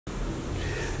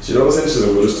Do you know what's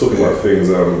interesting? We're just talking about things,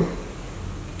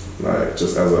 like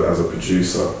just as a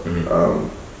producer.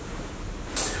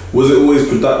 Was it always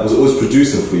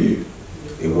producing for you?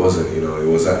 It wasn't, you know. It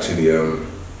was actually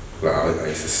like I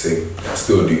used to sing. I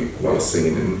still do. When I was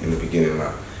singing in the beginning,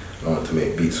 like I wanted to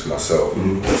make beats for myself.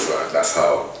 It's like that's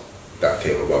how that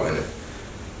came about, innit?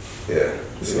 Yeah.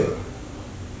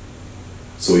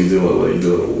 So you doing what you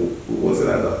doing? Was it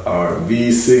like the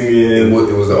R&B singing?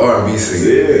 It was the R&B singing.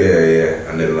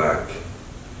 Yeah. And then like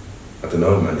I don't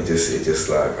know, man. It just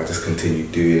like I just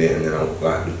continued doing it, and then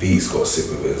like the beats got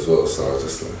sick of it as well. So I was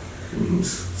just like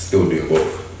still doing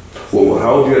both. Well,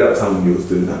 how old were you at that time when you was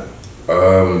doing that?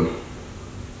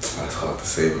 That's hard to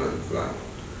say, man. Like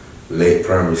late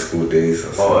primary school days.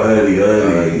 Oh, early. I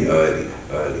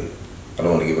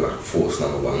don't want to give it like a false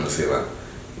number, but I'm gonna say like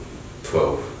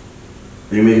 12.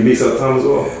 You making beats at the time as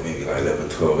well? Yeah, maybe like 11,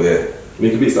 12, yeah.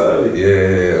 Making beats that early?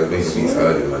 Yeah, I was making beats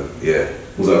early, man, yeah.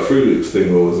 Was that a Fruit Loops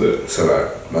thing or was it? So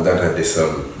like, my dad had this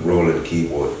rolling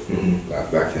keyboard, like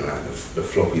back in like the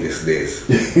floppy disk days.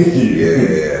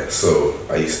 yeah. So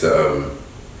I used to,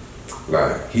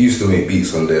 like, he used to make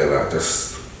beats on there, like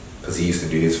just, because he used to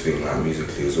do his thing, like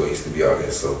musically as well, he used to be out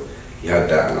there, so he had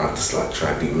that and I just like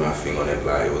tried to do my thing on it,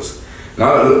 like it was,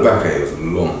 now I look back at it, it was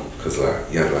long, because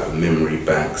like, you had like memory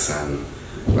banks and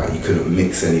like you couldn't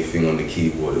mix anything on the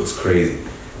keyboard, it was crazy.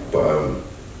 But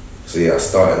so yeah, I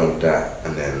started on that,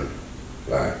 and then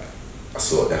like I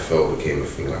saw FL became a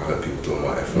thing, like I heard people talking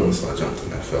about FL, so I jumped on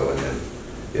FL, and then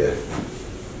yeah.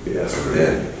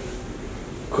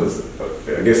 Because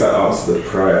I guess that answers the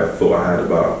prior thought I had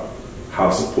about how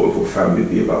supportive will family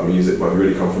be about music, but if you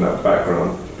really come from that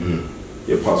background,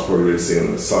 your parts probably really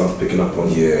seeing the son's picking up on.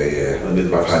 Yeah. And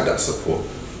I've had that support.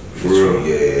 For real?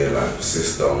 Yeah, like my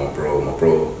sister, my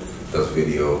bro does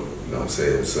video, you know what I'm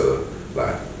saying? So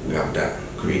like we have that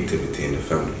creativity in the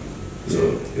family.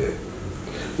 So yeah.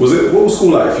 What was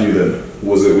school like for you then?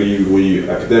 Were you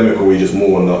academic or were you just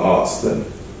more on the arts then?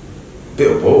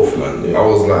 Bit of both, man. Yeah. I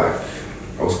was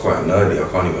quite nerdy, I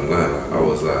can't even lie. Like, I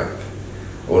was like, I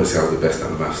wouldn't say I was the best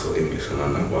at maths or English and all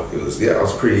that, but it was, I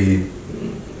was pretty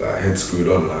like head screwed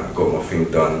on, like got my thing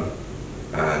done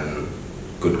and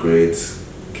good grades.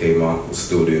 Came out, was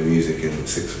still doing music in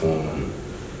sixth form, and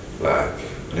like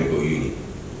I didn't go to uni,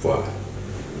 but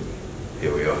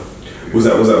here we are. Was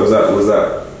that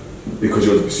because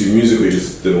you wanted to pursue music, or you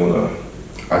just didn't want to?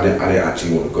 I didn't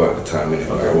actually want to go at the time, innit?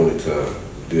 Like I wanted to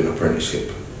do an apprenticeship,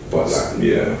 but like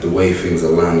the way things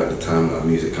aligned at the time, like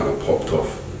music kind of popped off.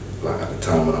 Like at the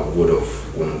time when I would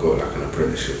have went and got like an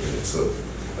apprenticeship in it, so I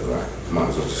was like, might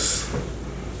as well just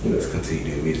continue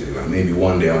doing music. Like maybe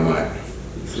one day I might.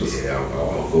 So yeah,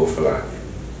 I'll go for like,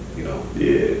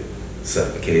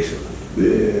 certification. Yeah.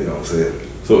 You know what I'm saying?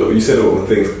 So you said all the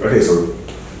things, okay, so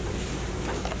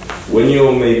when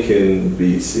you're making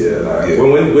beats,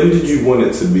 when did you want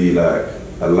it to be like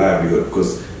a livelihood?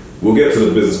 Because we'll get to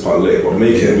the business part later, but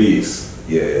making beats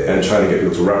and trying to get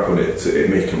people to rap on it, to it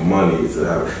making money, to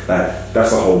have, like,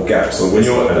 that's a whole gap. So when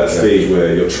you're at that stage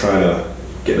where you're trying to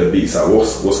get the beats out,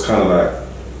 what's kind of like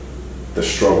the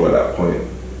struggle at that point?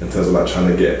 In terms of like trying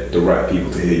to get the right people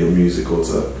to hear your music or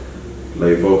to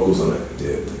lay vocals on it.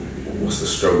 Yeah. What's the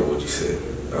struggle, would you say?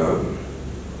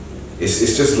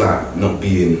 It's just like not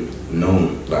being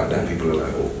known like that. People are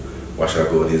like, oh, why should I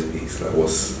go on his beats? Like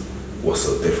what's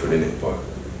so different in it? But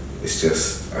it's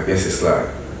just, I guess it's like,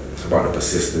 it's about the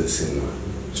persistence in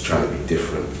just trying to be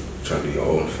different, trying to do your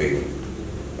own thing,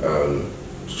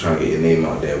 just trying to get your name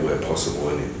out there where possible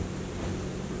in it.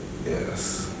 Yeah,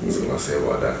 that's what I say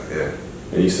about that, yeah.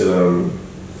 And you said,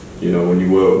 you know, when you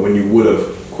would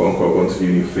have quote unquote gone to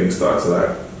uni, things started to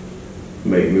like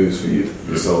make moves for you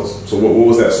yourselves. So what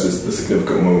was that the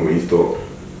significant moment where you thought,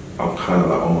 I'm kind of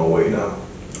like on my way now?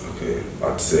 Okay,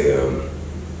 I'd say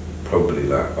probably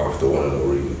like after One of the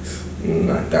remix,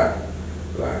 like that,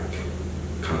 like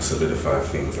kind of solidified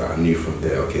things. Like I knew from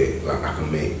there, okay, like I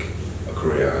can make a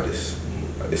career out of this.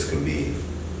 Like this can be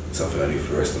something I do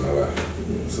for the rest of my life.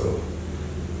 So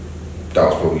that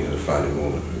was probably the defining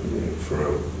moment, for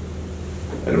real.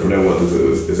 And from then, what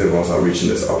does everyone start reaching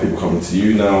this? Are people coming to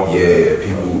you now? Yeah,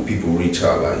 people reach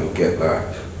out. Like you'll get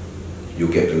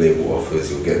the label offers,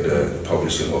 you'll get the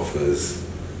publishing offers,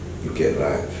 you get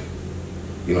like,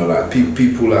 you know, like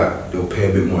people like they'll pay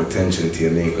a bit more attention to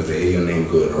your name because they hear your name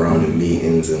going around in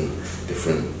meetings and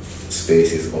different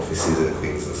spaces, offices and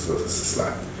things. And so it's just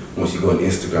like once you go on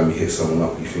Instagram, you hit someone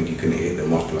up, you think you couldn't hit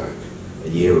them up like a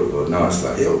year ago. Now it's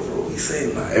like, yo, bro, he's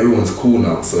saying like everyone's cool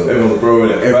now. So everyone's bro in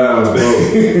it. Everyone's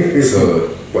bro. So,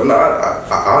 but no,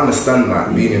 I understand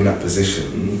like being in that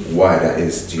position, why that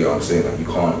is. Do you know what I'm saying? Like you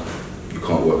can't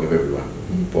work with everyone,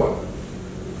 but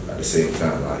the same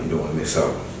time, like, you don't want to miss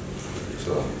out.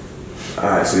 So.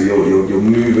 Alright, so you're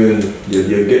moving,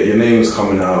 your name's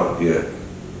coming out. Yeah.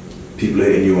 People are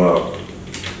hitting you up.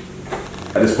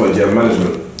 At this point, do you have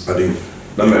management? I do.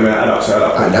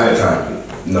 At that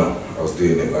time, no. I was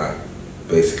doing it like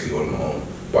basically on my own.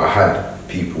 But I had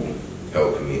people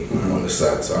helping me on the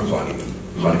side, so I can't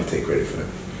even take credit for them.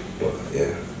 But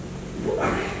yeah.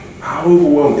 How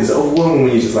overwhelming is it overwhelming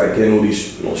when you're just like getting all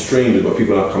these, not strangers, but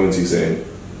people are coming to you saying,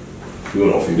 we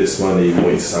want to offer you this money, we want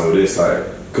you to sign with this, like,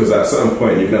 because at a certain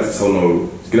point you're gonna have to tell no, you're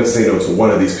gonna have to say no to one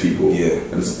of these people. Yeah.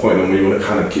 And it's a point when you want to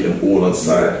kind of keep them all on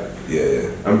side. Yeah.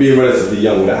 And being relatively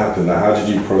young when that happened, like, how did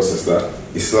you process that?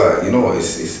 It's like, you know,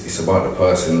 it's about the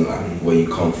person, like, where you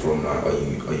come from, like, are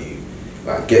you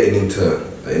like, getting into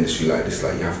an industry like this,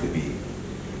 like, you have to be,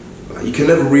 like, you can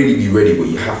never really be ready, but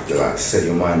you have to, like, set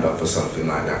your mind up for something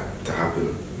like that to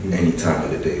happen any time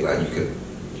of the day. Like, you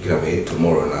could have a hit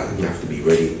tomorrow, and like, you have to be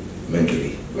ready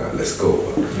mentally, like, let's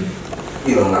go. But,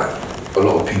 you know, like, a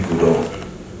lot of people don't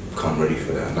come ready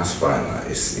for that, and that's fine. Like,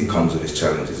 it comes with its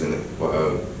challenges, isn't it?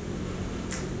 But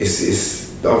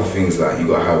it's the other things, like, you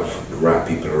gotta have the right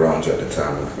people around you at the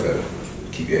time, like, to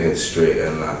keep your head straight,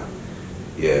 and like,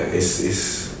 yeah,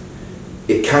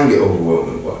 it can get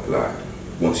overwhelming, but like,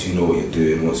 once you know what you're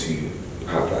doing, once you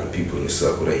have like people in your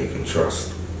circle that you can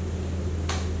trust,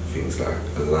 things like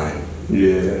align.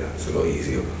 Yeah, it's a lot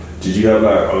easier. Did you have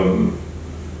like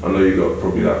I know you got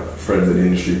probably like friends in the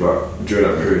industry, but during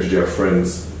that period, did you have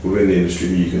friends within the industry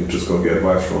who you can just go get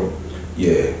advice from?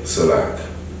 Yeah, so like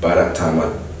by that time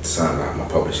I signed like my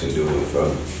publishing deal with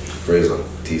Fredo,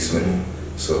 T. Smith.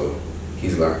 So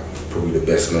he's like probably the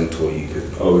best mentor you could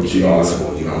ask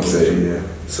for, you know what I'm saying? Yeah.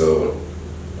 So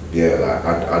yeah, like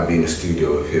I'd be in the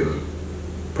studio with him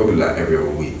probably like every other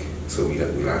week. So we'd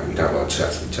have our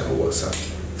chats, we'd chat on WhatsApp,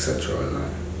 etc. And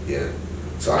like, yeah.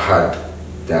 So I had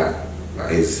that,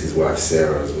 like his wife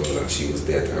Sarah as well, like she was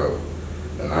there to help.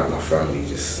 And I had my family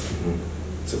just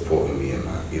supporting me, and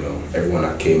like, you know, everyone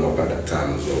that came up at that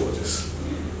time as well was just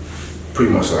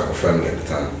pretty much like a family at the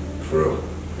time, for real.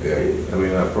 Yeah. I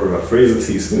mean, like, probably like Fraser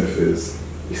T. Smith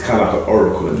he's kind of like an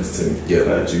oracle in this team. Yeah.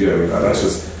 Like, do you get what I mean? Like,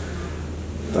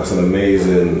 that's an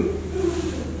amazing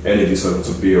energy circle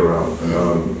to be around.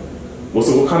 What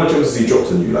kind of jobs has he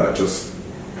dropped on you? Like, just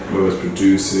whether it's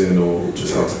producing or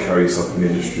just how to carry yourself in the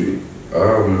industry?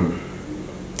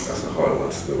 That's a hard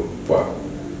one still, but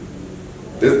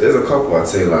there's a couple. I'd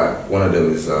say like one of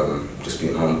them is just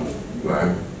being humble.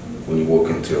 Like when you walk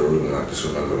into a room, like just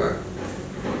remember like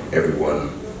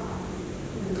everyone's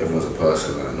a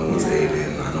person. Like no one's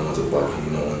alien. Like no one's above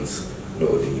you. No one's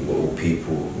lower than you. We're all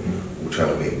people. We're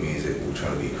trying to make music. We're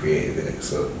trying to be creative in it.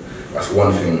 So that's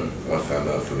one thing I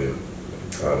learned from him.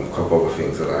 A couple other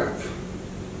things are like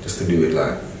just to do with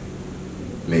like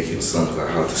making songs, like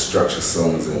how to structure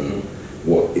songs and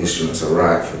what instruments are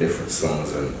right for different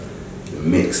songs, and the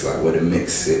mix, like where the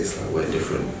mix sits, like where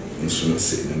different instruments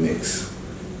sit in the mix,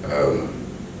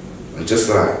 and just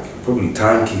like probably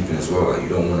timekeeping as well. Like you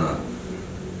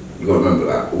gotta remember,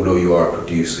 like although you are a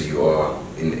producer, you are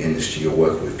in the industry, you're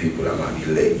working with people that might be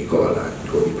late. You gotta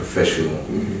be professional.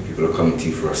 People are coming to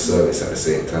you for a service at the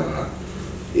same time. Like,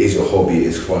 it is your hobby, it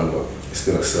is fun, but it's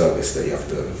still a service that you have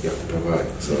to provide.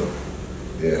 So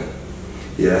yeah.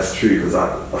 Yeah, that's true, because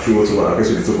I think we'll talk about, I guess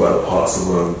we can talk about the parts of,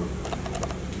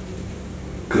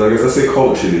 because I guess let's say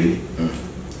culturally,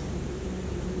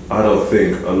 I don't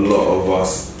think a lot of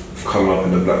us come up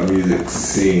in the black music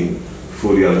scene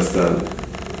fully understand.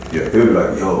 Yeah, they'll be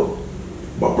like, yo,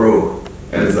 my bro,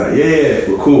 and it's like, yeah,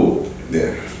 we're cool.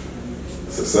 Yeah.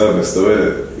 It's a service though,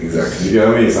 isn't it? Exactly. You know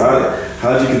what I mean? So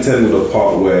how do you contend with the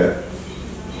part where,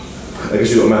 I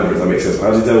guess you got managers, that makes sense, but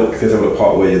how do you contend with the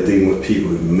part where you're dealing with people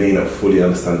who may not fully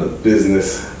understand the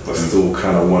business, but still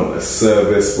kind of want a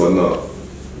service, but not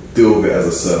deal with it as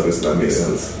a service, if that makes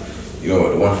sense? You know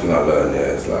what, the one thing I learned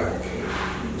there is like,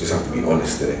 you just have to be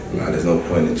honest in it. Like, there's no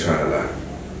point in trying to like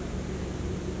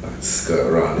skirt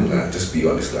around it. Like, just be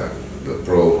honest. Like, look,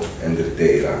 bro, end of the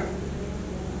day, like,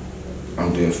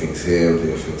 I'm doing things here,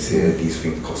 these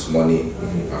things cost money,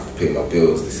 I have to pay my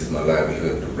bills, this is my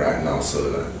livelihood right now, so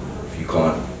like, if you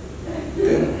can't,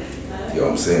 then, you know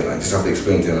what I'm saying, like, just have to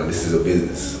explain to them that this is a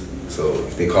business. So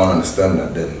if they can't understand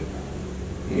that, then,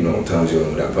 you know, turns you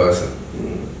on with that person.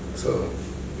 So,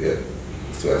 yeah,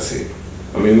 that's what I see.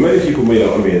 I mean, many people may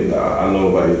not, I mean, I know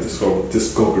about your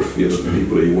discography of the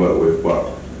people that you work with, but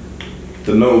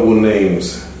the notable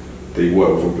names that you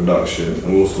work with in production,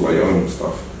 and also about your own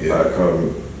stuff, like, do you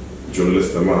want to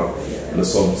list them out, and the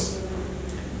songs?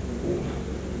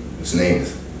 It's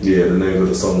names? Yeah, the names of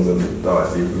the songs and the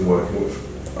artists you've been working with.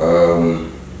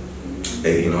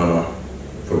 Hunna,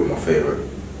 probably my favourite.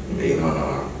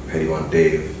 Hunna, Headie One,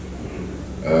 Dave,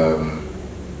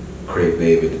 Craig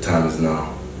David, The Time Is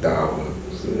Now, that album.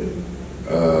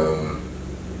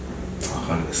 I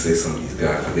can't even say some of these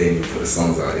guys, they didn't even put the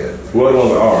songs out yet. What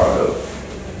ones are out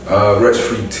though? Wretch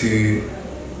Free 2,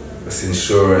 That's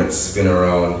Insurance, Spin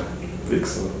Around. Big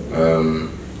song.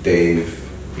 Dave,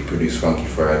 he produced Funky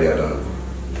Friday, I done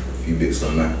a few bits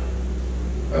on that.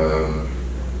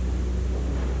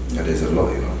 Yeah, there's a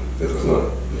lot, you know. There's a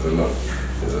lot.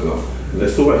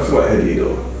 Let's talk about Headie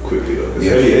though, quickly though. Because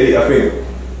Headie, I think,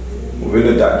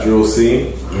 within that drill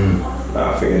scene,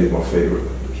 I think Headie's my favourite.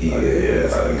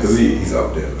 Because he's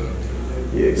up there, man.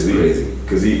 Yeah, it's crazy.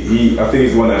 Because I think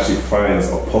he's the one that actually finds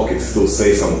a pocket to still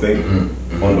say something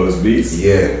on those beats.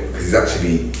 Yeah, because he's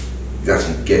actually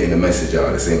getting the message out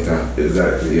at the same time.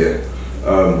 Exactly. Yeah.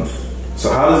 So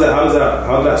how did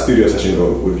that studio session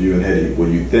go with you and Headie? Were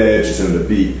you there? Did you send the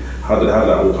beat? How did that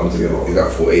all come together? Is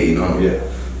that 489? Yeah.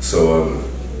 So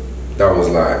that was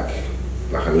like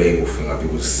a label thing. Like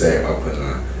people just set it up, and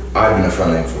I've been a fan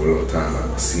of him for a long time.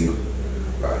 Like I see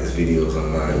like his videos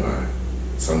online, like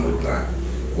some with like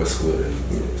Westwood, and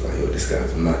it's like, yo, this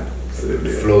guy's mad.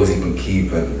 The flows he can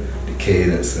keep and the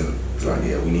cadence, and it's like,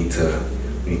 yeah, we need to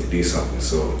do something.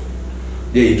 So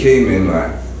yeah, he came in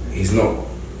like he's not.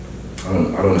 I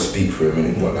don't want to speak for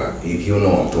him, but like he'll know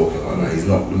what I'm talking about. Like he's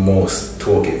not the most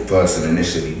talkative person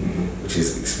initially, which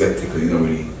is expected because he don't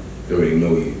really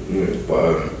know you.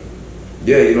 But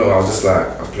yeah, you know, I was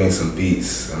playing some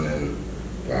beats, and then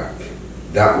like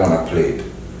that one I played,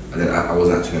 and then I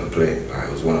wasn't actually gonna play it. Like,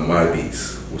 it was one of my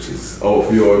beats, which is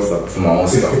for your own stuff. For my own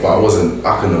stuff, but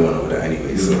I couldn't have went over that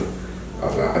anyway. So I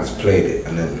was like, I just played it,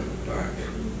 and then like,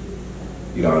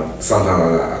 you know,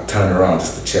 sometimes I turn around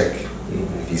just to check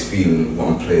if he's feeling what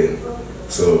I'm playing.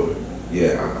 So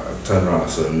yeah, I turned around, I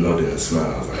saw him nodding and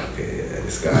smiling. I was like, okay, yeah,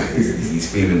 this guy,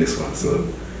 he's feeling this one. So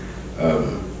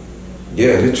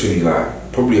yeah, literally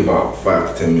like probably about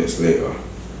 5 to 10 minutes later,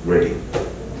 ready.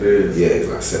 Yeah, he's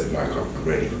like, set the mic up, I'm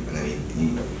ready. And then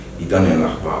he done it in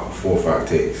like about 4 or 5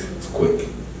 takes. It's quick.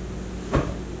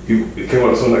 He came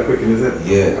out with something that quick in his head?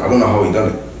 Yeah, I don't know how he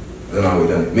done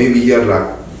it. Maybe he had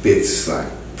like bits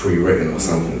like pre-written or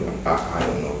something. I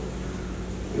don't know.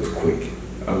 It was quick.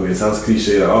 I mean, it sounds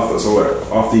cliche that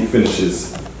after he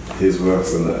finishes his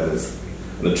verse and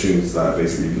the tunes that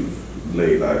basically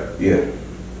laid, like, yeah,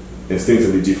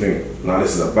 instinctively, do you think, nah,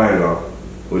 this is a banger,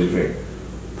 or do you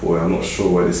think, boy, I'm not sure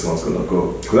where this one's gonna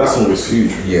go? Because that song was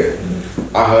huge. Yeah,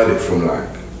 I heard it from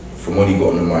when he got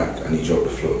on the mic and he dropped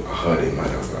the flow. I heard it in my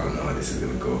head. I was like, I know how this is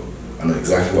gonna go. I know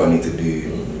exactly what I need to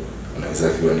do. I know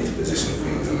exactly where I need to position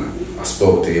things. And I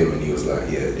spoke to him, and he was like,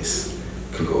 yeah, this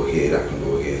can go here, that can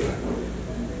go here. Like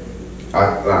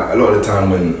a lot of the time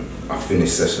when I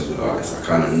finish sessions with artists, I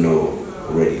kind of know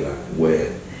already like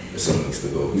where the song needs to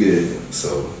go. Yeah.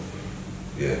 So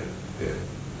yeah.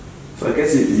 So I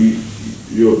guess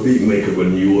you're a beat maker, but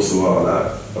you also are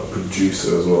like a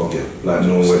producer as well. Yeah. Like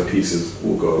knowing where pieces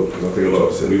will go. Because I think a lot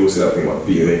of we all see that thing about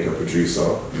beat maker, producer.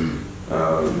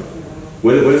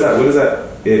 Where does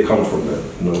that come from then?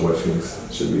 Knowing where things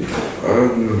should be.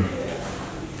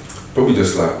 Probably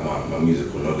just like my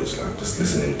musical knowledge, like just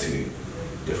listening to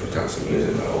different types of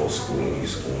music, like old school, new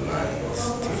school, 90s,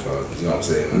 2000s, you know what I'm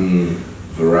saying? Like,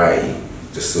 variety,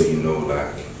 just so you know,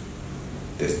 like,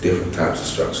 there's different types of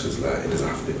structures, like, it doesn't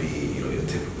have to be, you know, your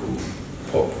typical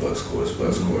pop verse, chorus,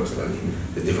 like,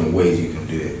 there's different ways you can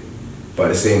do it. But at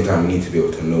the same time, you need to be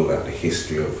able to know, like, the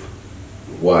history of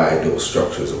why those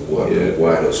structures have worked,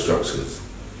 why those structures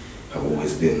have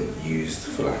always been used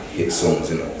for, like, hit songs,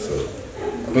 you know, so.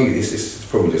 I think it's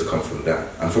probably just come from that,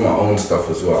 and for my own stuff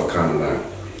as well.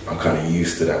 I'm kind of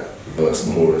used to that verse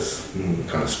chorus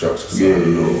kind of structure. So I know,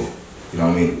 you know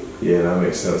what I mean? Yeah, that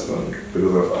makes sense, man.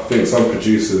 Because I think some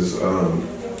producers, I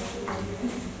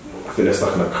think they're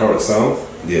stuck in a current sound.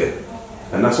 Yeah,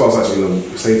 and that's what I was actually going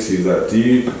to say to you. That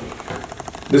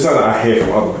this is something that I hear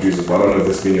from other producers, but I don't know if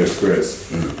this has been your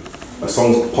experience. A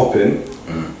song's popping,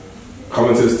 come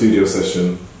into the studio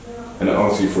session, and it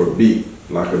asks you for a beat,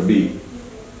 like a beat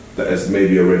that is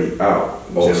maybe already out.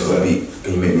 Also a beat.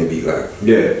 Can you make me a beat like?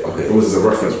 Yeah. Okay. It was a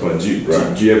reference point. Do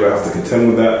you ever have to contend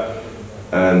with that?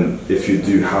 And if you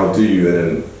do, how do you? And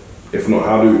then, if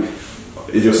not,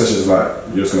 is your sessions like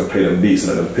you're just gonna play them beats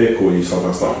and let them pick, or you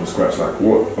sometimes start from scratch? Like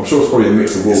what? I'm sure it's probably a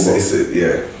mix of all.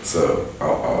 Yeah. So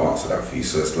I'll answer that for you.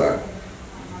 So it's like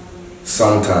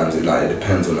sometimes it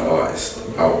depends on the artist.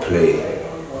 I'll play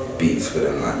beats for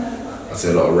them. Like I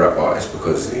say a lot of rap artists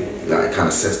because it kind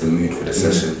of sets the mood for the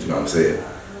session. Do you know what I'm saying?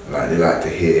 Like they like to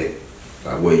hear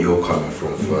like where you're coming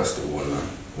from first of all, like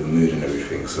the mood and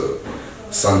everything. So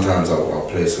sometimes I'll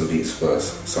play some beats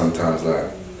first. Sometimes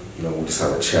like, you know, we'll just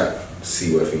have a chat,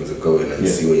 see where things are going and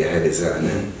see where your head is at, and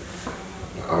then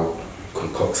I'll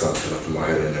concoct something up in my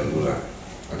head and then we'll like,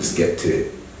 I just get to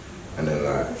it. And then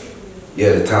like,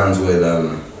 yeah, the times when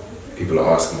people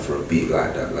are asking for a beat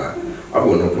like that, like, I've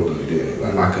got no problem with doing it.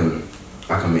 Like I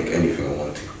can make anything I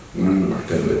want to. Like,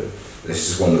 it's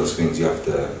just one of those things you have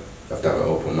to have an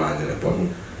open mind in it. But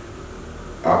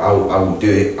I will do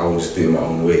it. I will just do it my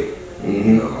own way.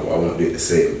 You know, I won't do it the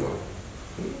same, but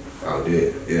I'll do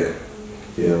it. Yeah.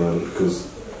 Yeah, man. Because,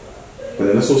 but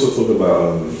then let's also talk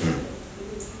about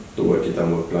the work you've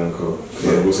done with Blanco.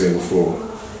 Like I was saying before,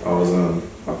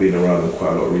 I've been around them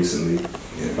quite a lot recently.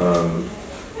 Yeah.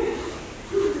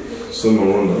 Someone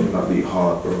on them, that beat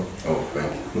hard, bro. Oh,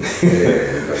 thank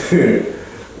you.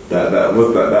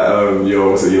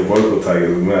 Your vocal tag is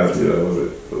mad, you know, was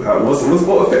it?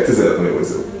 What effect is it?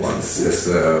 Was it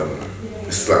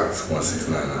it's like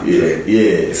 169.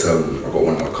 Yeah. It's I got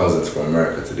one of my cousins from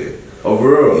America to do it. Oh, for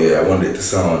real? Yeah, I wanted it to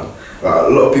sound like, a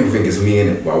lot of people think it's me in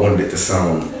it, but I wanted it to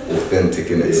sound authentic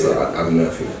in it. So I don't know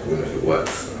if it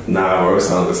works. Nah, bro, it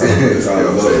sounds good.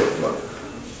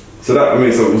 So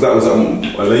was that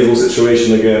a label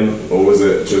situation again, or was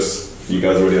it just you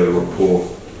guys already had a rapport?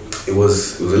 It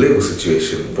was a label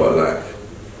situation, but like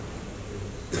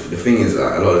the thing is,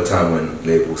 like, a lot of the time when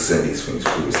labels send these things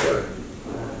through, it's like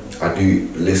I do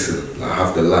listen. Like, I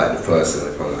have to like the person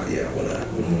if I'm like, yeah, I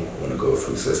wanna go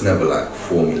through. So it's never like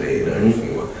formulated or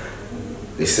anything. But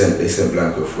they sent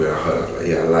Blanco through. And I heard, I was like,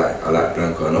 yeah, I like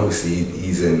Blanco, and obviously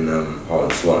he's in Heart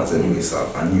and Swans anyway, so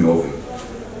I knew of him,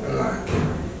 and like.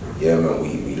 Yeah, man,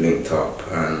 we linked up,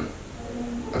 and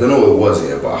I don't know what it was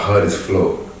yet, but I heard his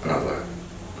flow, and I was like,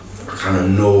 I kind of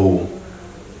know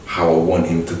how I want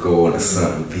him to go on a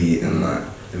certain beat, and like,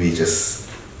 let me just,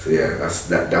 so yeah,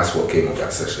 that's what came of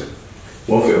that session.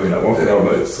 One thing I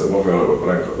noticed about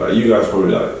Blanco, like you guys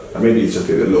probably like, maybe he's just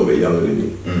a little bit younger than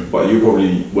you, but you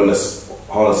probably, when the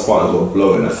Harlem Spartans were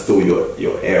blowing, that's still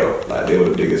your era, like they were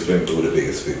the biggest thing. They were the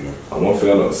biggest thing, man. And one thing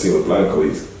I noticed with Blanco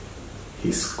is,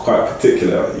 he's quite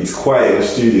particular. He's quiet in the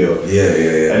studio.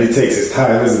 Yeah. And he takes his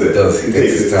time, isn't it? He does. He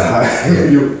takes his time.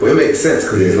 Yeah. But it makes sense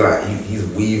because he's like he's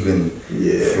weaving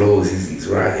flows. He's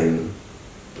writing.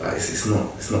 Like it's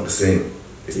not the same.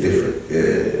 It's different.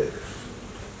 Yeah.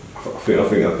 I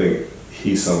think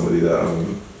he's somebody that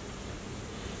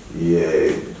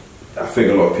I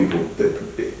think a lot of people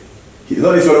he's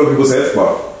not even what people say,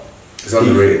 but it's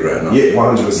underrated right now. Yeah,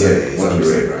 100%. Yeah, he's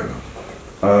underrated right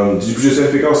now. Did you produce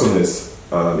anything else on this?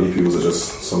 EP was it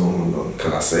just someone on?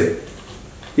 Can I say?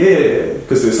 Yeah.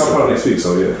 Because there's something out next week,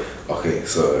 so yeah. Okay,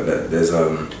 so there's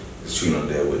a tune on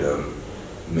there with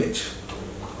Mitch.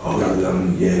 Oh,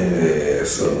 yeah.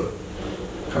 So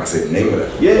can I say the name of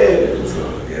that? Yeah. So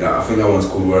yeah, I think that one's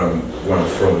called Where I'm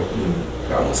From.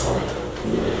 That one's hard.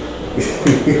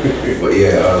 But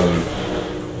yeah,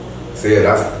 so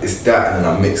yeah, it's that, and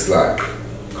then I mixed like a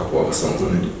couple other songs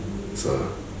on it. So.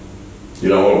 You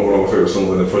know, one of my favourite songs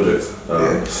in the project,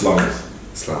 Slums.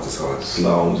 Slums is hard.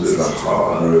 Slums is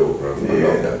hard. Unreal, bro. I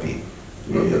love that beat.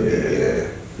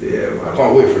 Yeah, man. I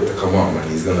can't wait for it to come out, man.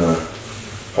 He's gonna,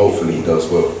 hopefully he does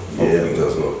well. He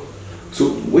does well. So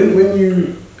when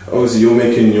you, obviously you're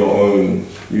making your own,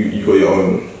 you got your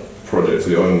own projects,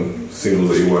 your own singles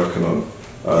that you're working on.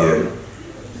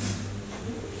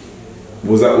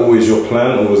 Was that always your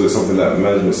plan, or was it something that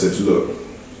management said, look,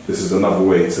 this is another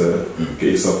way to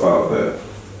get yourself out there?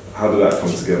 How did that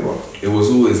come together? It was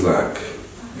always like,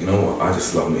 you know what, I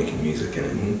just love making music,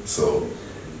 and so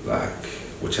like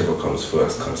whichever comes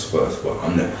first, but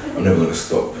I'm never gonna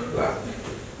stop like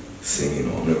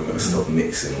singing, or I'm never gonna stop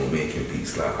mixing or making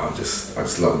beats. Like I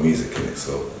just love music in it,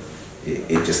 so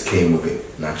it just came with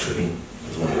it naturally. It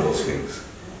was one of those things.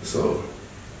 So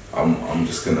I'm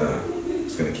just gonna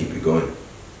keep it going.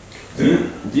 Do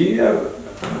you have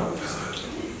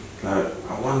like,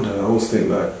 I wonder, I always think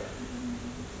like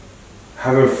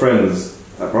having friends,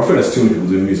 like I think there's too many people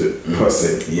doing music per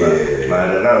se.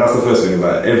 That's the first thing.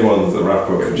 Like everyone's a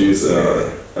rapper, a producer,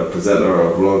 a presenter,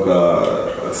 a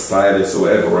vlogger, a stylist, or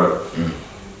whatever, right?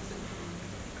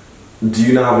 Do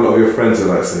you now have a lot of your friends who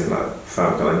are like saying like,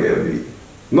 "Fam, can I get a beat?"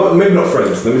 Maybe not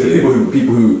friends. Let me say people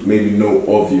who maybe know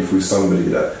of you through somebody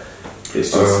that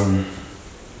it's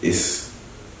just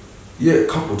a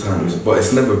couple times, but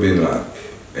it's never been like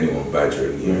anyone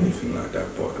badgering me or anything like that.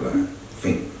 But like, I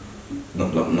think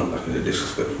not like in a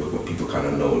disrespectful way, but people kind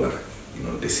of know, like, you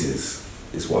know, this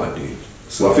is what I do.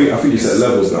 So well, I think you set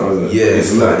levels now, isn't it? Yeah,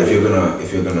 it's like if you're gonna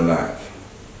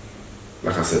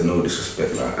like I said, no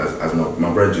disrespect. Like as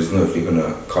my brothers know, if you're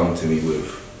gonna come to me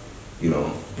with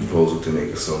proposal to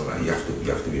make a song, like you have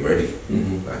to be ready.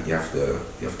 Like you have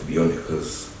to be on it,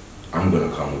 because I'm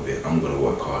gonna come with it. I'm gonna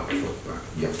work hard for it. Like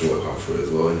you have to work hard for it as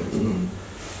well.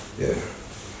 Yeah.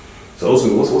 So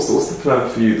ultimately, what's the plan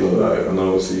for you though? Like, I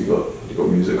know obviously you got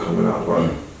music coming out,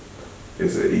 but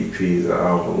is it EP, is it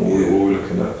album? What are we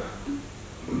looking at?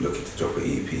 I'm looking to drop an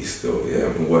EP still. Yeah,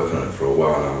 I've been working on it for a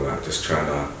while now. Like just trying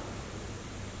to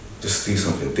do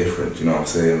something different. You know what I'm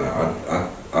saying? Like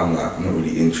I'm not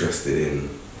really interested in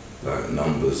like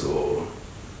numbers or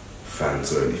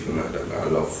fans or anything like that. Like I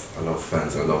love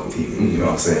fans. I love TV. You know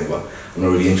what I'm saying? But I'm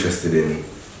not really interested in.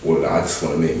 Well, like, I just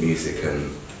want to make music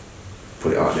and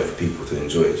put it out there for people to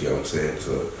enjoy it. You know what I'm saying?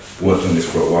 So I've worked on this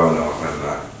for a while now, and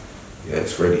like, yeah,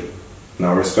 it's ready.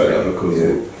 Now I respect that, because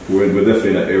we're definitely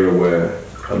in an era where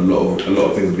a lot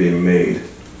of things are being made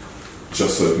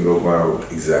just so it can go viral.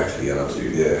 Exactly, and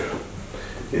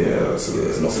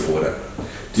it's not for that.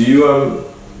 Do you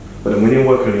but then when you're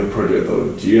working on your project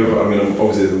though, do you ever? I mean,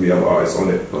 obviously there's gonna be other artists on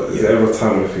it, but is there ever a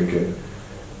time when you're thinking,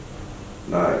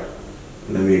 like,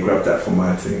 let me grab that for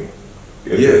my thing?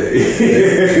 Definitely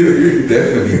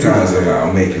times when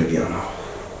I'm making it,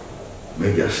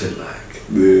 maybe I should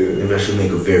maybe I should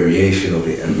make a variation of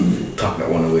it and tuck that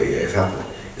one away. Yeah, it's happening.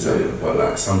 But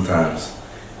like sometimes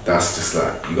that's just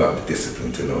like, you got the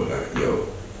discipline to know like, yo,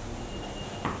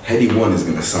 Headie One is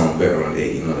gonna sound better on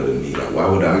 1800 than me. Like, why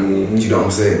would I? Do you know what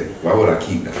I'm saying? Why would I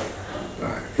keep that?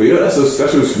 Like, but that's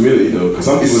just humility though, because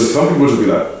some people just be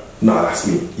like, nah, that's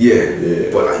me.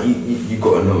 Yeah. But like, you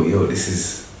gotta know, yo, this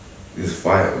is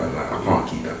fire, man. Like, I can't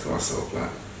keep that to myself.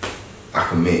 Like, I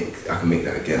can make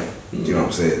that again. Do you know what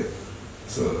I'm saying?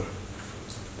 So,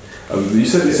 you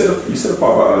said a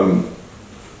part about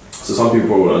so some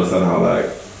people will understand how like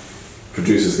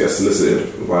producers get solicited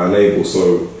via labels.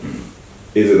 So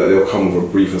is it that they'll come with a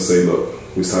brief and say,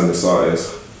 look, we signed this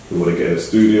artist, we want to get in the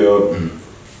studio, and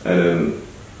then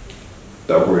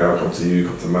that'll probably come to you,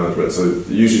 come to management. So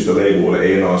usually the label or the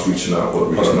A&R's reaching out, or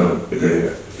the product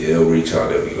manager. Yeah, they'll reach out.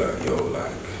 They'll be like, yo,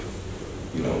 like,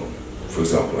 for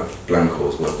example, like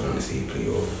Blanco's working on this EP,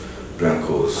 or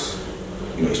Blanco's,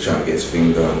 he's trying to get his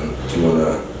thing done. Do you want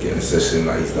to get in a session?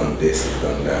 Like, he's done this, he's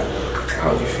done that.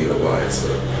 How do you feel about it? So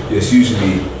yeah, it's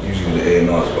usually the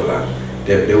A&R's, but like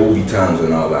there will be times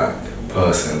when I'll like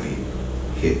personally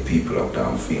hit people up that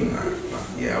I'm feeling like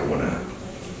yeah, I want to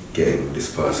get in with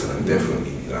this person and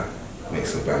definitely like make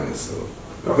some bangers. So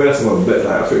I think that's another bit.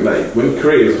 Like, I think like when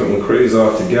creators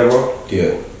are together,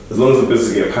 as long as the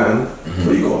business get panned,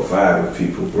 but you got to vibe with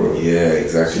people, bro. Yeah,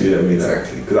 exactly. You know what I mean?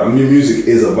 Exactly. Because I mean, music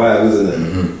is a vibe, isn't it?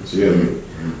 Do you know what I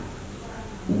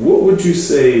mean? What would you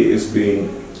say is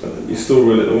being? You're still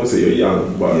really. I won't say you're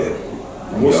young, but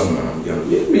I'm young, man. I'm young.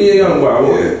 Yeah, you're young, but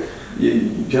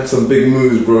you have some big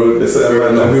moves, bro. There's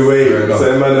certain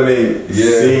man that ain't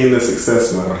seeing the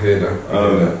success, man. I hear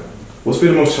that. What's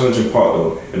been the most challenging part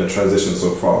though in the transition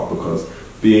so far? Because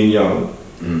being young.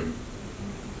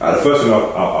 The first thing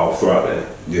I'll throw out there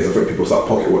is I think people start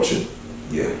pocket watching.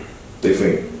 Yeah. They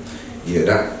think.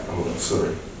 Yeah, hold on,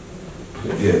 sorry.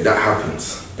 Yeah, that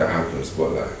happens, but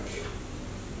like,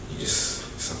 you just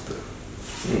have to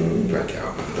black it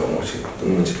out, man. Don't watch it.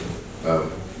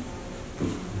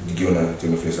 Do you wanna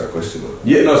finish that question? Or?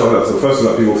 Yeah, no, so the first thing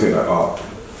that people think like,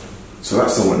 so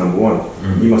that's someone number one.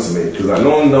 You must have made, because like no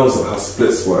one knows how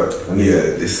splits work.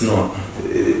 It's not.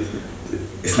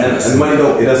 And money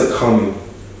it doesn't come.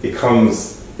 It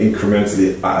comes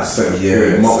incrementally at a certain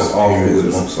period, months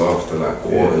after, like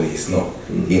quarterly. It's not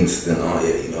instant.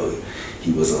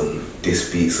 He was on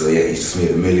this beat, so he just made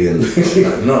 $1 million.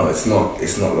 Like, no, it's not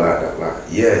like that.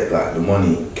 Like, like the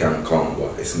money can come,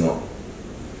 but it's not.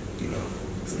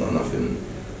 It's not nothing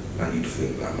like you'd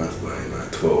think. Like man's buying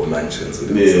like 12 mansions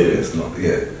with it. It's not.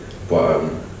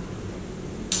 But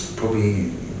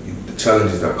probably the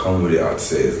challenges that come with it, I'd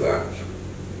say, is like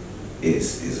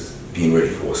is being ready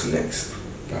for what's next.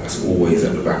 Like, that's always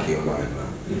at the back of your mind.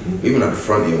 Like, even at the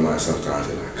front of your mind, sometimes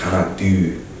you're like, can I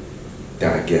do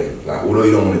that again? Like, although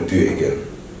you don't want to do it again,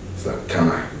 it's like, can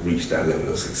I reach that level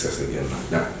of success again? Like,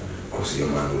 that crosses your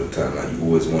mind all the time. Like, you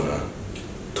always want to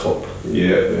top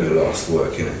your last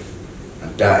work, innit?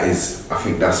 And that is, I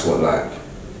think that's what like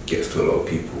gets to a lot of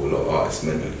people, a lot of artists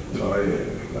mentally.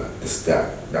 Like, just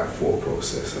that thought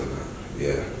process. And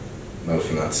another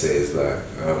thing I'd say is like,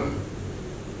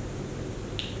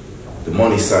 the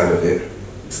money side of it,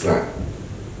 it's like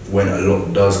when a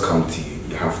lot does come to you,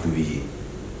 you have to be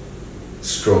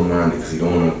strong-minded because you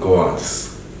don't want to go out and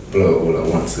just blow it all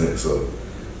at once, innit? So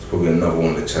it's probably another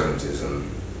one of the challenges, and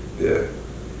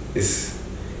it's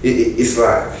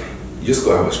like you just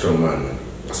gotta have a strong mind, man.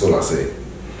 That's all I say.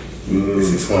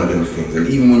 It's one of them things, and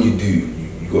even when you do,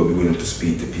 you got to be willing to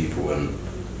speak to people and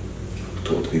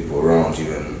talk to people around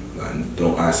you, and like,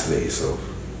 don't isolate yourself.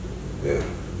 Yeah.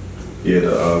 Yeah,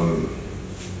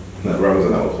 that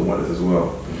Ramazan album called Wonders as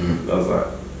well. That was like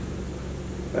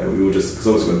we were just, because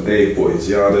obviously when Dave bought his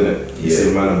yard, innit? You see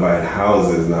a man buying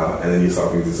houses now, and then you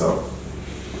start thinking to yourself,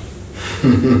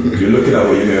 you're looking at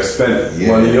what you may have spent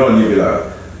money on, you'd be like,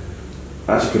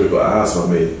 I actually could have got a house I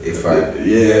made. If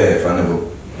I never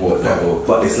bought that.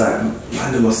 But it's like,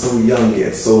 man, they were so young,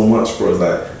 getting so much, bro. It's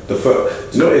like, do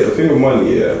you know what it is? The thing with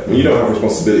money, when you don't have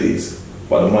responsibilities,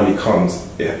 but the money comes,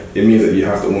 it means that you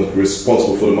have to almost be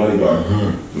responsible for the money, but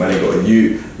man ain't got a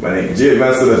you, man ain't G,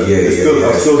 man, so that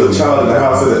I'm still the child in the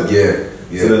house, isn't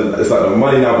it? So then it's like the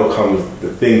money now becomes the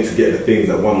thing to get the things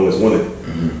that one always wanted.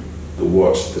 The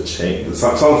watch, the chain,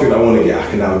 something I want to get, I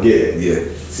can now get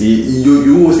it. So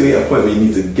you always gonna get a point where you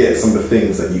need to get some of the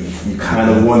things that you kind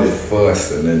of wanted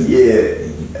first, and then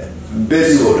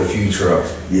then sort the future up.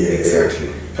 Exactly.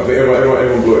 I think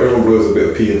everyone blows a bit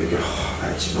of pee and thinking, oh,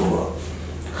 man, you know what?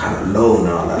 Kind of low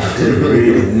now. Like, I didn't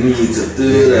really need to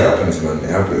do that. It happens, man. It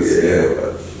happens.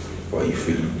 But you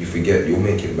forget, you'll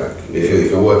make it back.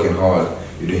 If you're working hard,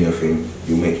 you're doing your thing,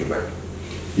 you'll make it back.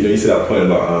 You know, you see that point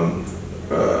about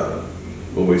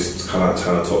always kind of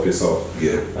trying to top yourself.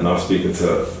 And I was speaking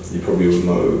to, you probably would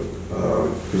know,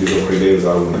 because you got Craig Davis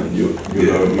album, you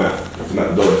know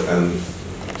Matt Dodd and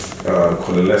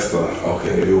Colin Lester.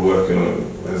 Okay. Who were working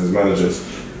on as his managers,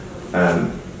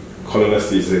 and Colin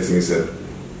Lester used to say to me, he said,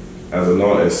 as an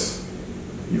artist,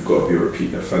 you've got to be a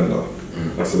repeat offender.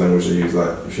 That's the language they use.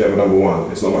 Like, if you have a number one,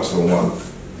 it's not much number one.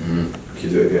 Can you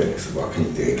do it again? It's about, can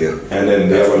you do it again? And then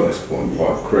the other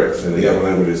part, correct. And the other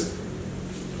language is,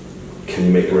 can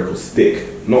you make a record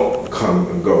stick? Not come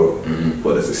and go,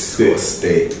 but there's a stick.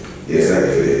 Stay.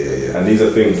 Exactly. And these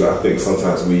are things that I think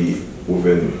sometimes we,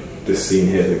 within this scene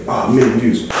here, think, million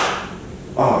views.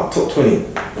 Top 20.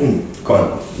 Boom.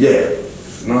 Gone.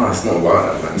 No, it's not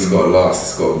about that, man. It's got to last.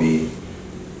 It's got to be,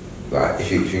 like,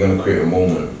 if you're going to create a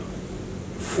moment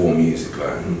for music,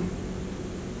 like,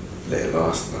 let it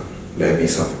last, man. Let it be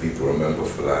something people remember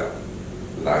for, like,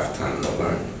 lifetime, not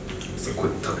like, it's a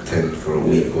quick top 10 for a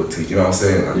week or two. You know what I'm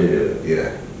saying?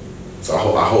 Like, So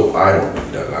I hope I don't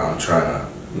do that. Like, I'm trying to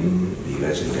be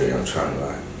legendary. I'm trying to,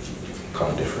 like,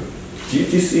 come different. Do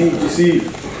you see,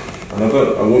 and I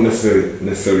won't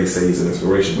necessarily say he's an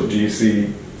inspiration, but do you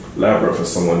see Labyrinth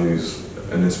as someone who's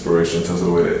an inspiration in terms of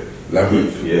the way that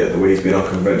Labyrinth? The way he's been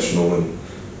unconventional and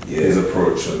his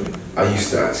approach. And I used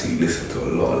to actually listen to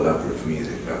a lot of Labyrinth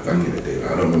music back in the day.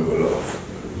 Like, I don't remember a lot of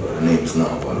the names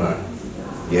now, but like,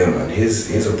 man,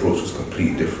 his approach was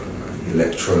completely different, man.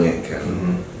 Electronic,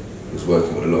 and he was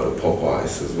working with a lot of pop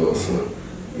artists as well. So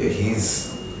he's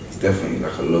definitely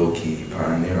like a low-key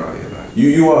pioneer out here, man.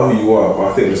 You are who you are,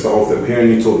 but I think just the whole thing, hearing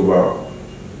you talk about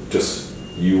just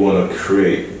you want to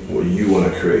create what you want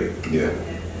to create,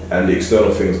 and the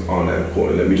external things aren't that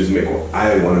important. Let me just make what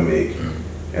I want to make,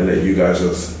 and let you guys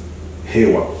just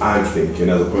hear what I'm thinking,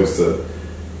 as opposed to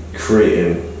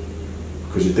creating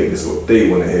because you think this is what they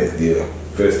want to hear.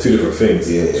 There's two different things.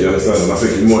 Do you understand? And I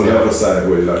think you're more on the other side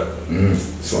where you're like,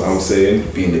 that's what I'm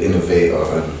saying. Being the innovator,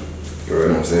 and you know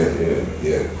what I'm saying?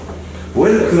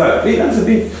 Because like,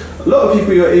 a lot of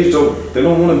people your age they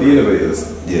don't want to be innovators.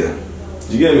 Do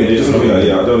you get me? They just want to be like,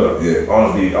 I don't know. I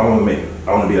want to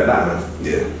be like that, man.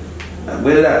 And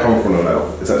where did that come from?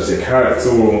 Like, is that just a character,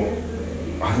 or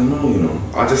I don't know, you know.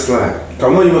 I just like, I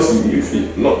know you must. If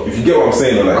you get what I'm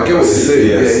saying, like, I get what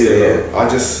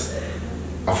you're saying.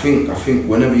 I think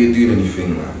whenever you're doing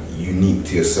anything like unique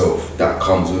to yourself, that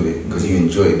comes with it because you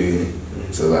enjoy doing it.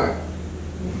 So like,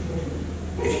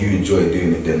 if you enjoy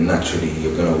doing it, then naturally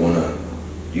you're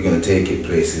gonna take it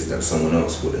places that someone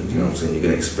else wouldn't. You know what I'm saying? You're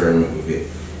gonna experiment with it.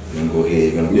 You're gonna go here.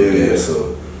 You're gonna go there.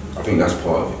 So I think that's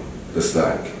part of it. Just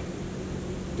like,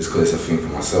 just because it's a thing for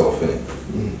myself,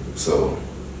 innit? So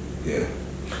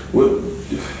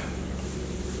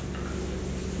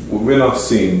within our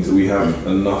scene, do we have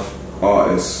enough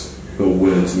artists who are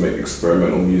willing to make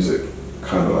experimental music,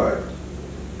 kind of like,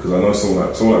 because I know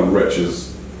someone like Wretch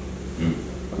is, I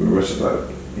mean, Wretch is like,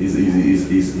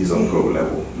 he's on GOAT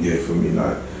level, for me,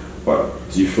 like, but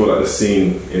do you feel like the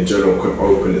scene in general could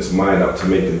open its mind up to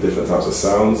making different types of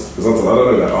sounds? Because sometimes I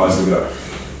don't know that artists will be like,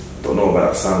 don't know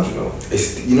about that sound, you know?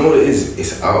 You know what it is?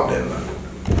 It's out there, man.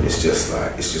 It's just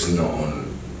like, it's just not on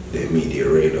the immediate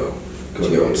radar. You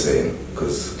get what I'm saying?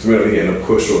 Because we're not getting a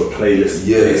push or a playlist.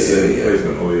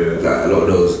 Placement, like a lot of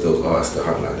those artists that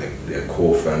have like their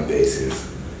core fan bases,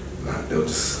 like they'll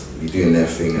just be doing their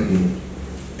thing and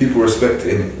people respect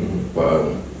it.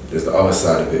 But there's the other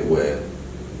side of it where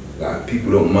like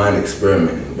people don't mind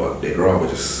experimenting, but they'd rather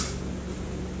just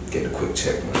get the quick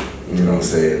check, man. You know what I'm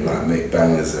saying? Like make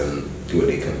bangers and do what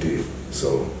they can do.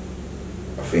 So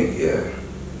I think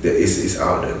it's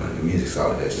out there, man. The music's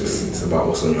out there. It's just it's about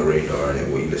what's on your radar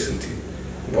and what you listen to.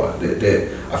 But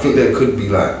I think there could be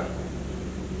like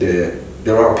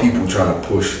there are people trying to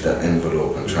push that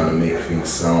envelope and trying to make things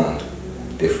sound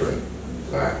different.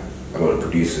 Like a lot of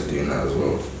producers doing that as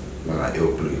well. Man, like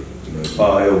Ill Blue, you know.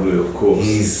 Oh, Ill Blue, of course.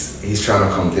 He's trying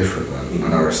to come different, man,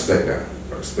 and I respect that.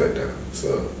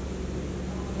 So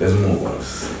there's more of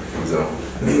us.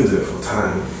 And he was doing it for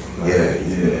time. Like, yeah,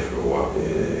 he's been there for a while.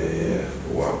 Yeah, for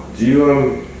a while. Do you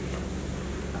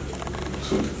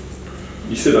So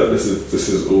you said that this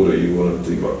is all that you want to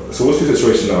do, but so what's your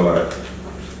situation now? Like,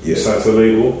 you signed to a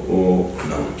label or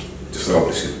no? Just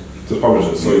publishing. Just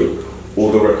publishing. So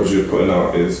all the records you're putting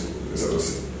out is that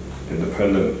just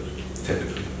independent?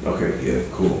 Technically. Okay. Yeah.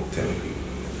 Cool. Technically.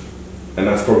 And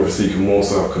that's probably so you can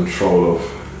also have control of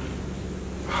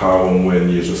how and when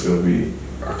you're just going to be.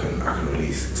 I can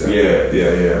release. Exactly.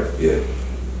 Yeah.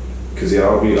 Because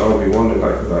I'll be wondering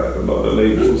like a lot of the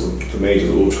labels and the majors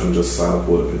are all trying to just sign up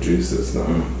all the producers now.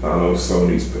 I know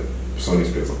Sony's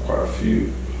picks up quite a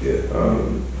few. Yeah.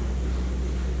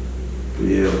 But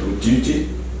yeah.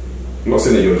 I'm not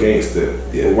saying that you're against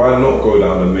it. Yeah. But why not go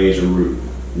down the major route?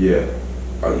 Yeah.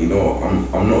 You know,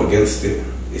 I'm not against it.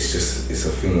 It's just it's a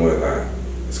thing where like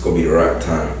it's got to be the right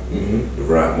time, the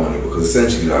right money. Because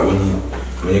essentially, like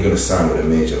when you're gonna sign with a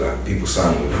major, like people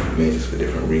sign with majors for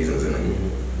different reasons, innit?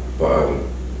 But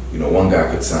you know, one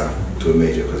guy could sign to a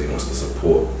major because he wants to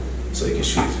support, so he can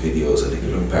shoot his videos and they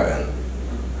can look pattern.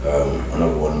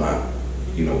 Another one might,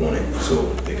 you know, want it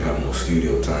so they can have more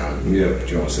studio time. Yeah. Do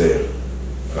you know what I'm saying?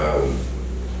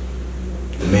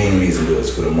 The main reason though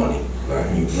is for the money. Like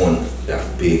you want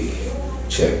that big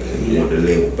check and you want the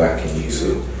label backing you,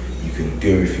 so you can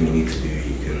do everything you need to do.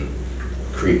 You can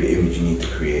create the image you need to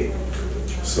create.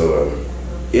 So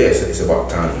yeah, it's about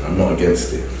timing. I'm not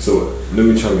against it. So let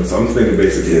me challenge. So I'm thinking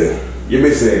basically, you're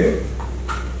basically saying,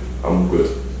 I'm good.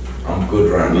 I'm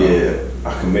good right now. Yeah,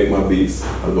 I can make my beats.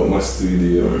 I've got my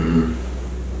studio.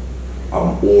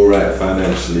 I'm alright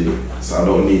financially, so I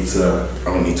don't need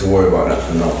to worry about that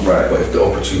for now. Right. But if the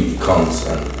opportunity comes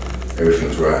and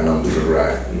everything's right, numbers are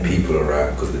right, people are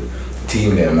right, because the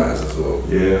team there matters as well.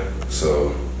 Yeah.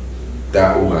 So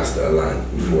that all has to align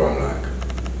before I'm like,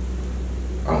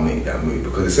 I'll make that move,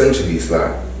 because essentially it's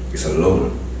like it's a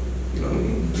loan. You know,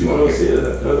 you don't see it.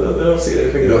 They don't see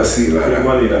it. You don't see it like free that.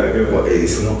 Money, like, but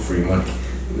it's not free money.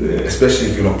 Yeah. Especially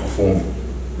if you're not performing.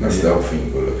 That's the other thing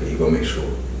you gotta look at. You gotta make sure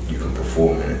you can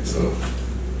perform in it. So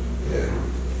yeah.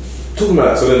 Talking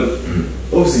about that, so then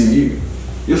obviously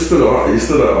you're still an artist.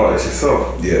 You're still an artist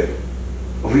yourself. Yeah.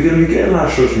 Are we gonna be getting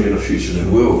live shows from you in the future? Then?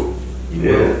 You will.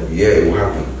 Yeah, it will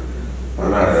happen. I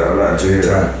like to hear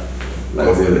that. I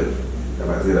like to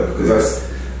hear that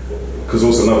because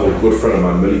also another good friend of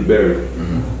mine, Malik Berry,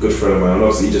 good friend of mine, and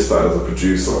obviously he just started as a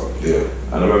producer. Yeah.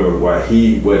 And I remember why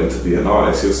he went to be an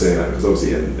artist. He was saying that because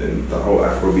obviously in the whole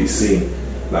Afrobeat scene,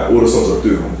 like all the songs I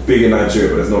do, big in Nigeria,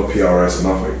 but there's no PRS or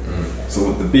nothing.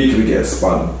 So the beat could be getting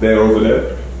spun there over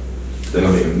there, then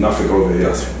nothing over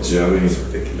here. Do you know what I mean? It's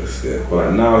ridiculous. Yeah. But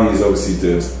like now he's obviously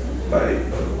doing like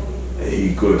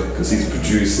he good because he's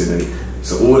producing and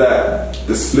so all that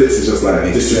the splits is just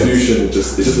like distribution. It's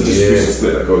just a distribution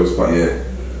split that goes, but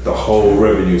the whole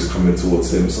revenue is coming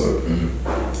towards him. So do you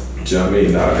know what I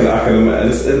mean? Like, I can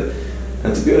imagine,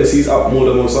 and to be honest, he's up more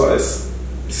than most artists.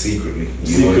 Secretly,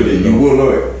 you will know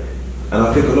it. And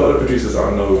I think a lot of the producers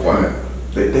I know why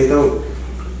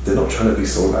they're not trying to be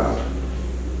so loud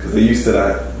because they're used to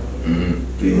that.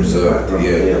 Being reserved. But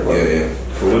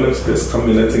when them splits come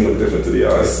in, they think look different to the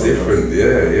artists. It's different.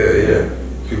 Yeah.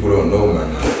 People don't know,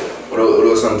 man.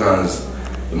 Although sometimes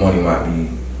the money might be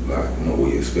like not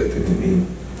what you expect it to be.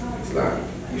 It's like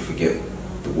you forget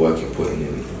the work you're putting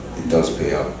in. It does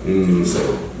pay out. So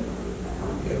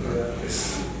yeah, man.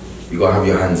 You gotta have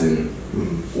your hands in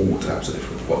all types of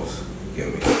different pots. You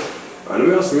get me? And let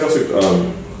me ask you a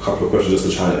couple of questions just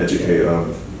to try and educate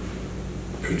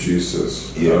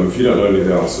producers. If you don't know any of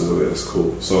the answers of it, it's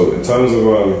cool. So in terms of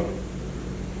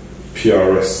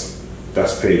PRS,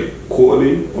 that's paid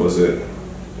quarterly, or is it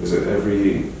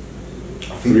every?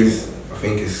 I think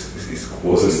it's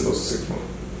quarterly. What's it 6 months?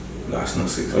 No, it's not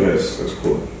 6 months. It's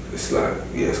quarterly. It's like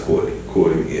it's quarterly.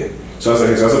 Quarterly. Yeah. So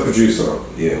as a producer,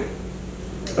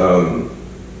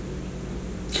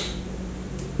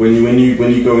 when you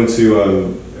go into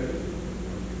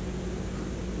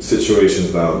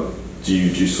situations now, do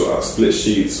you sort out split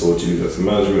sheets, or do you leave it to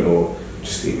management, or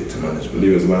just leave it to management?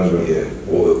 Leave it to management. Yeah.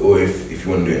 Or if you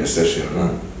want to do it in a session,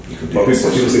 But people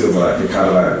say that like, it kind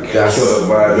of like kill the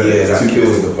vibe. Yeah, that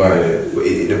kills the vibe. Yeah.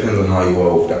 It depends on how you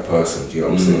are with that person. Do you know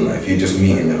what I'm saying? Like, if you're just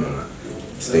meeting them, and like,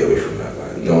 stay away from that.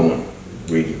 Like, don't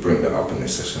really bring that up in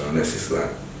this session unless it's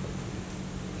like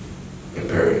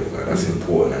imperative. Like, that's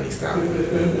important. That needs to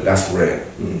happen. That's rare.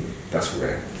 That's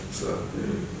rare. So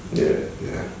yeah.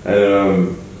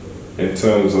 And in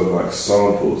terms of like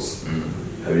samples,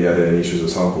 have you had any issues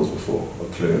with samples before or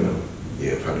clearing them?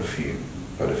 Yeah, I've had a few.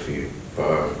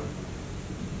 But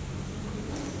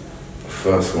the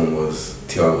first one was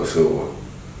Thiago Silva.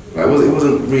 Like, it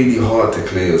wasn't really hard to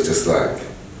clear. It was just like,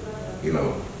 you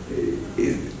know,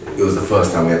 it was the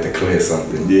first time we had to clear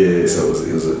something. Yeah. So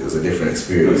it was a different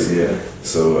experience. Yeah.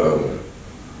 So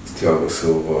Thiago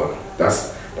Silva.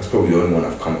 That's probably the only one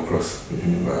I've come across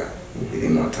like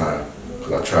in my time,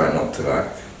 because I try not to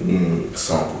like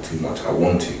sample too much. I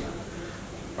want to.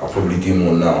 I'll probably do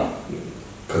more now.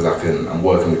 Because I'm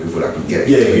working with people that can get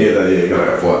it.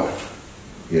 But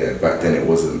yeah, back then it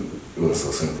wasn't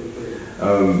so simple.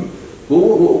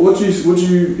 What do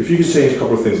you, if you could change a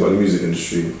couple of things about the music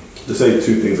industry, just say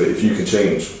 2 things that if you could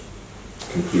change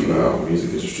completely about the music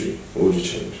industry, what would you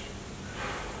change?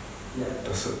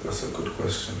 That's a good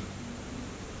question.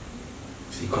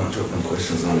 So you can't drop them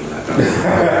questions on me like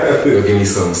that. It'll give me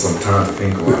some time to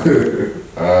think about it.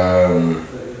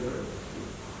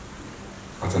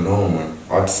 I don't know, man.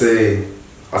 I'd say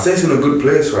it's in a good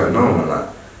place right now, man. Like,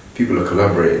 people are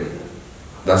collaborating.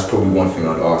 That's probably one thing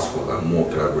I'd ask for, like more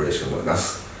collaboration, but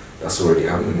that's already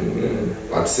happening.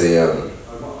 I'd say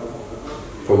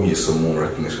probably just some more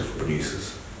recognition for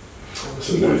producers.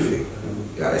 That's one thing.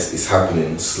 Yeah, it's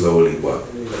happening slowly, but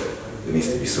there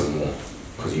needs to be some more,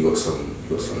 because you got some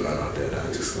men out there that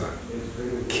are just like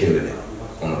killing it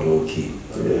on a low key.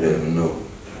 They don't even know.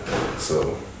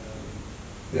 So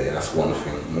yeah, that's one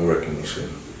thing, more recognition.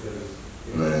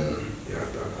 And then, yeah, I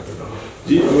don't know. I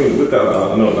mean, with that,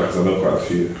 I know, like, 'cause I know quite a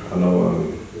few. I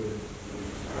know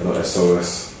SOS,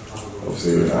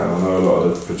 obviously, and I know a lot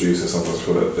of the producers sometimes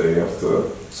feel that they have to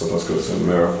sometimes go to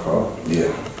America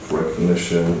for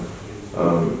recognition.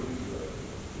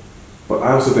 But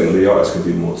I also think the artists could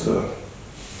do more to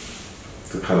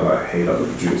kind of like hate up the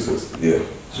producers. Yeah.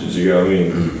 Do you get what I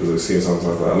mean? Because it seems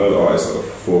sometimes like, I know the artists are at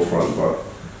the forefront, but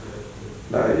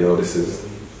like, yo, this is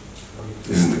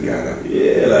the guy that,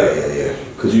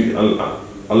 because you,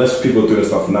 unless people are doing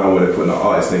stuff now where they're putting the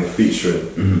artist name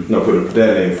featuring, not putting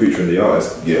their name featuring the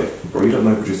artist, bro, you don't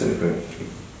know produce anything.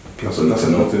 So that's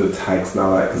not doing the tags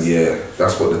now, like,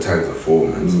 that's what the tags are for,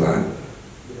 man. It's like,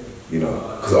 you know,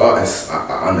 because artists,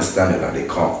 I understand it, like, they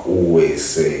can't always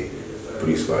say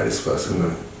produced by this person,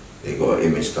 man. They got an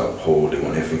image to uphold, they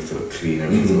want everything to look clean,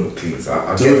 everything to look clean. So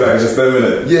I get that. Just a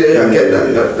minute. Yeah, I get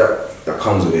that. That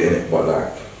comes with it, innit? But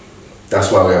like,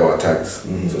 that's why we have our tags.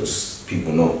 So just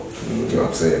people know. Do you know what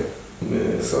I'm saying?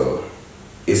 Yeah. So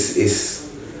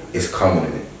it's coming,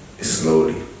 innit? It's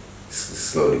slowly. It's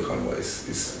slowly coming, but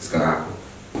it's gonna happen.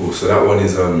 Cool. So that one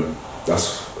is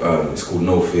it's called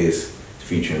No Fears, it's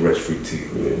featuring Wretch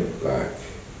 3-2. Like,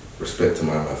 respect to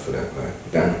my man for that. Like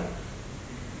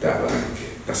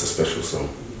that's a special song.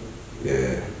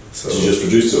 Yeah. So did you just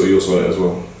produce it, or you also on it as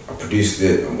well? I produced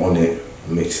it, I'm on it,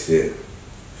 I mixed it,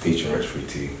 featuring Wretch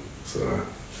 3-2. So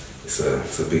it's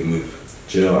a big move.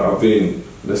 Do you know,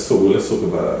 let's talk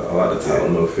about it. I like the title,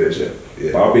 No Fears, yeah.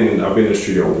 But I've been in the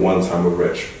studio one time with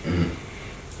Wretch.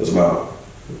 It was about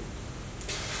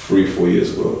 3-4 years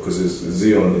ago, because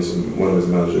Zion is one of his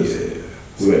managers. Yeah.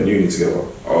 We went uni together.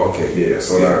 Oh, okay. Yeah,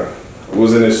 so like,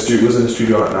 was in the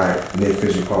studio at night near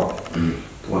Fiji Park.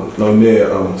 Near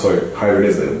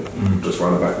Highland Island, just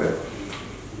round the back there.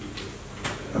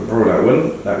 And bro, like,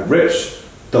 when like Wretch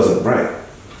doesn't write.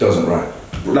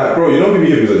 Like, bro, you know people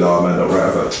here like, nah, man, don't write.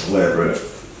 I was like, whatever,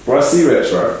 innit? Bro, I see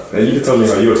Wretch, right? And you can tell me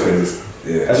how you experience this.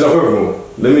 Yeah. Actually, no, furthermore,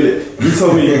 you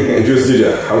tell me if you're a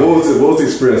studio, what was the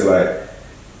experience like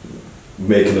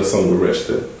making a song with Wretch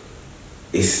then?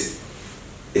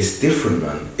 It's different,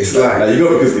 man. It's like you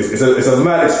know, because it's a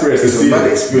mad experience. It's a mad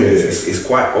experience. It's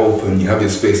quite open. You have your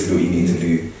space to do what you need to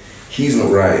do. He's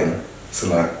not writing, so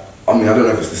like, I mean, I don't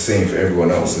know if it's the same for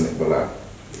everyone else in it, but like,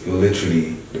 you'll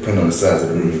literally, depending on the size of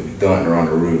the room, be darting around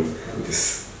the room,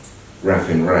 just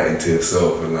rapping right into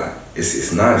yourself, and like,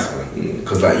 it's nice, man.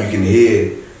 Because like, you can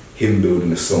hear him building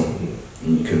the song,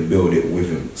 and you can build it with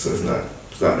him. So it's like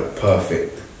the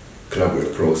perfect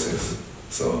collaborative process.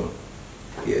 So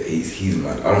yeah, he's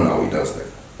mad. I don't know how he does that.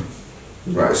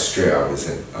 Right, straight out of his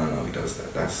head. I don't know how he does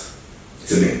that. That's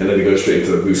and then he goes straight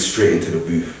into the booth. Straight into the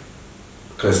booth.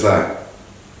 Because like,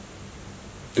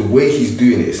 the way he's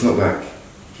doing it, it's not like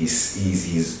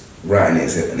he's writing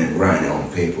it and then writing it on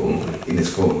paper in his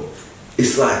phone.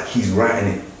 it's like he's writing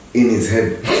it in his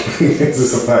head. It's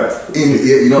just a fact.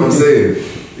 You know what I'm saying?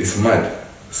 It's mad.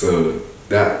 So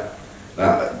that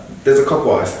there's a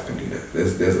couple artists that can do that.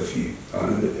 There's a few,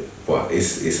 but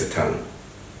it's a talent.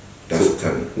 That's a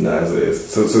talent. Nah, it is.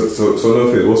 So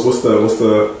no fear. What's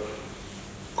the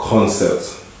concept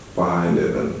behind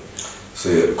it then? So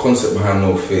yeah, the concept behind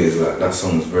No Fear is like that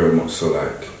song is very much so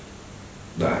like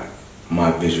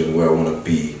my vision, where I want to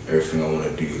be, everything I want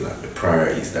to do, like the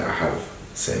priorities that I have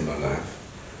set in my life,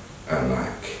 and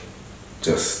like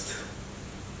just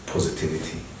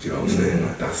positivity. Do you know what I'm saying?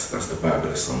 Like that's the vibe of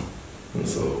the song.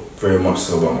 So very much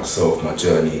so about myself, my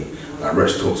journey. Like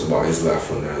Wretch talks about his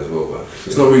life on there as well, but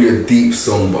it's not really a deep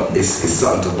song, but it's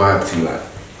something to vibe to. Like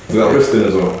is it uplifting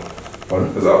as well?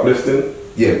 Pardon? Is it uplifting?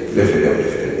 Yeah, definitely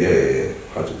uplifting. Yeah,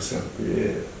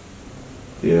 100%.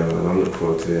 Yeah, man, I'm looking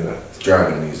forward to hearing that. It's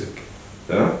driving music.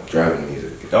 Yeah? Driving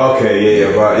music. Okay,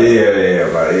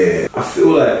 yeah. I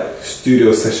feel like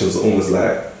studio sessions are almost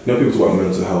like, you know, people talk about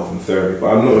mental health and therapy, but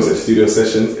I've noticed that studio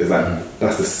sessions is like,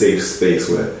 that's the safe space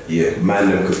where man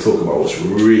them could talk about what's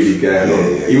really going on.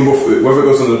 Yeah. Even before, whether it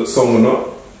goes on the song or not,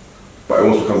 but it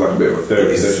almost becomes like a bit of a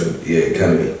therapy session. Yeah, it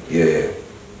can be. Yeah.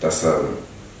 That's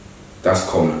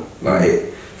common.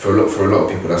 Like for a lot of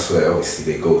people, that's where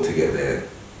obviously they go to get their,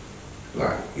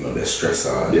 like, you know, their stress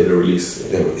out. Yeah, the release.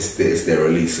 It's their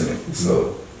release, isn't it?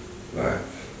 So, like,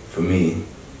 for me,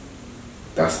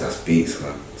 that's beats,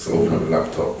 man. So open up the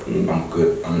laptop, I'm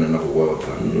good. I'm in another world,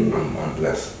 man. I'm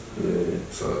blessed. Yeah.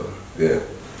 So yeah.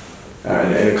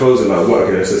 And in closing, like what?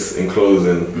 Okay, it's just in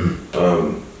closing.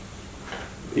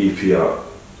 EP out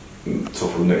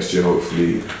top of next year,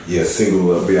 hopefully. Yeah. Single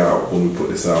will be out when we put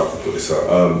this out.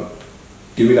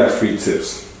 Give me like 3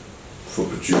 tips for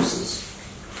producers.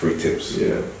 3 tips.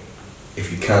 Yeah. If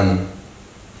you can,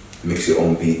 mix your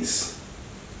own beats.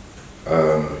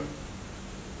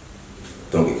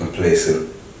 Don't get complacent.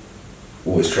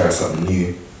 Always try something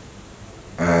new.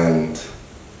 And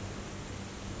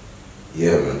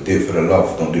yeah, man, do it for the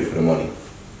love. Don't do it for the money.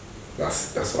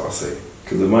 That's what I say.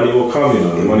 Because the money will come, you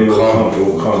know. The money will come. It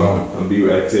will come. And be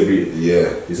active.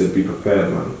 Yeah. He said, be prepared,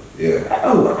 man. Yeah.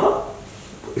 Oh,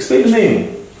 explain the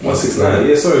name. 169.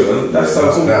 Yeah, sorry, man. That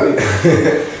sounds so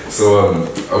big. So,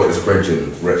 it's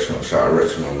Wretch, shout out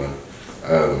Wretch, man.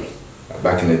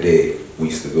 Back in the day, we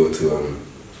used to go to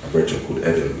a brethren called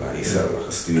Eden. Like, he set up like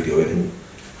a studio in it,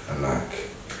 and like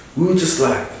we were just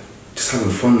having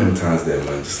fun them times there,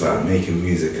 man. Just like making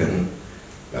music, and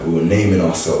like we were naming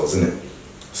ourselves, innit?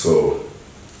 So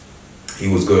he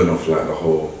was going off like the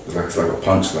whole, it's like a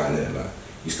punchline there. Like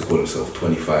he used to call himself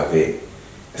 25/8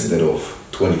 instead of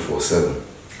 24/7.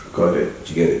 Got it. Did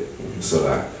you get it? So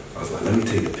like I was like, let me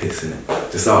take the piss,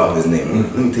 innit? Just out of his name.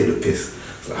 Let me take the piss.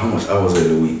 It's like, how much hours in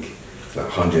the week? It's like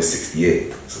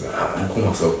 168. So like, I'm calling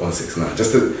myself 169.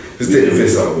 Just take the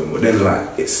piss out of him. But then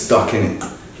like it stuck in it.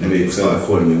 And people started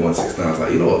calling me 169. I was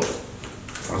like, you know what?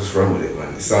 I'll just run with it,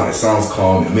 man. It sounds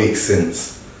calm. It makes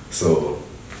sense. So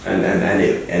and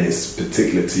it's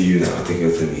particular to you now. It's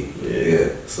particular to me. Yeah.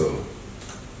 So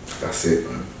that's it,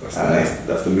 man.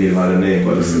 That's the meaning of the name.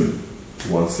 But listen,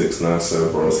 169,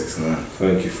 sir, bro. 169.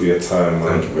 Thank you for your time, man.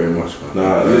 Thank you very much, man.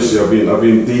 Nah, literally, I've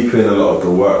been deep in a lot of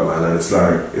the work, man, and it's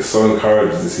like it's so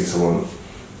encouraging to see someone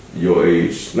your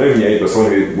age, not even your age, but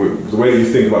someone who, the way that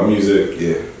you think about music.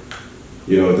 Yeah.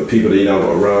 You know, the people that you now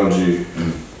got around you.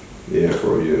 Yeah,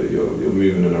 bro, you're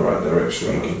moving in the right direction.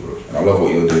 Thank you, bro. And I love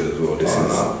what you're doing as well.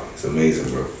 It's amazing,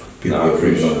 bro. People are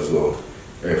bringing on as well.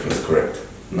 Everything's correct.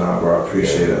 Nah, bro, I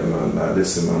appreciate that, man. Nah,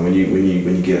 listen, man, when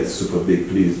you get super big,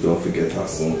 please don't forget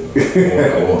us. I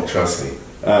won't, trust me.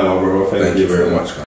 Bro, thank you very much, man.